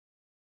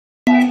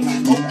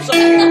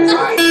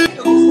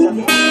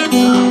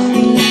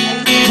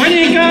When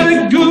you got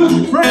a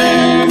good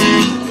friend,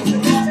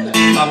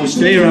 I will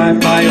stay right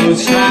by your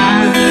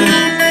side.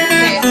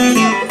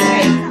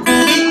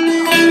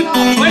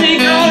 When you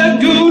got a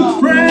good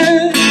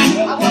friend,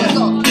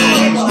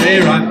 I'll stay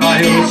right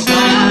by your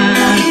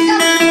side.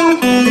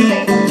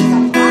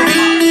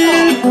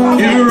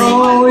 Give her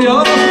all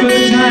your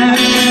good time,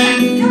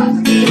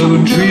 love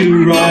and treat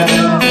her right.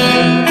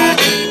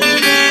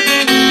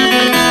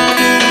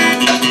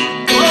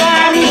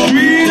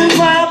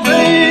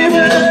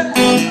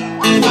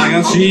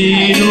 I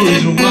see no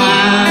reason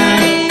why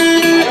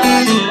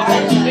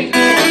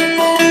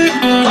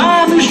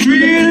I'm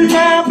mistreated,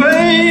 my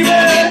baby.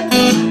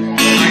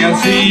 I can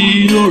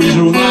see no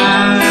reason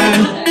why.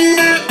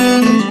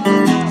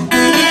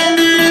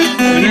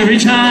 But every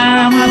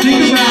time I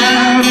think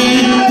about it,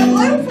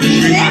 I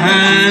wring my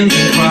hands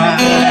and cry.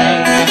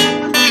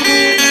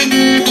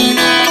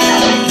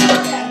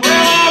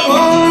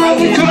 Well, I want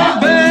to come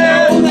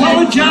back and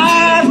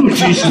apologize, but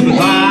she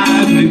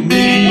sympathized with me.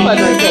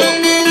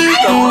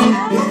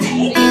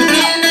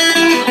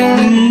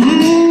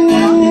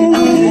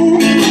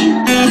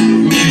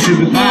 She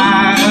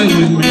sympathized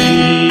with me.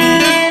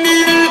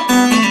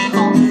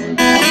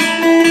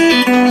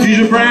 She's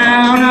a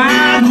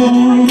brown-eyed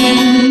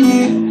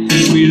woman,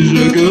 as sweet as a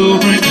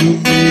girlfriend could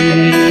be.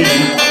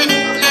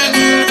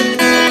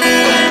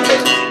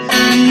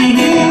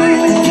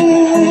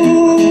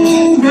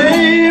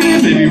 Baby,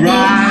 baby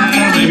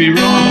right, baby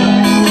wrong.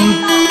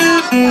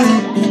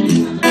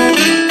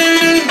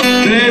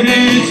 Baby,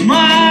 it's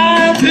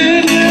my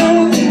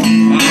opinion.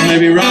 I may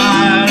be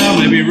right, I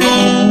may be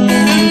wrong.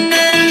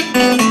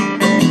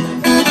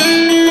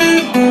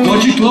 But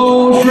your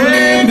close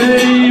friend,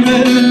 baby,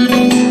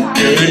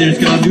 your opinion's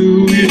gonna do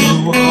you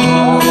no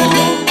harm.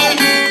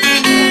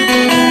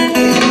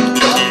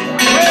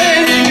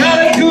 When you got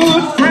a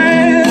good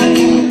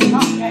friend,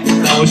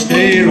 I will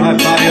stay right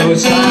by your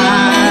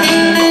side.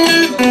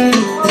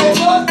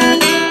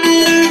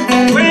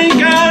 When you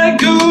got a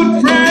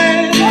good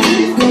friend,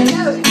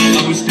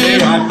 I will stay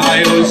right by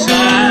your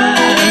side.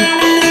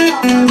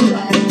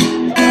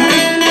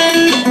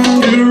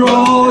 Give her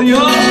all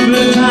your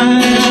spare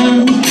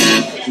time,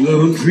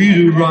 love and treat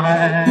her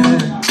right.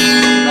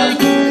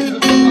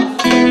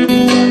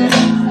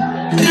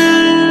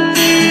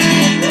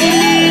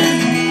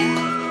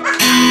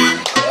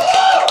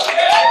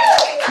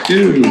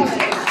 Dude.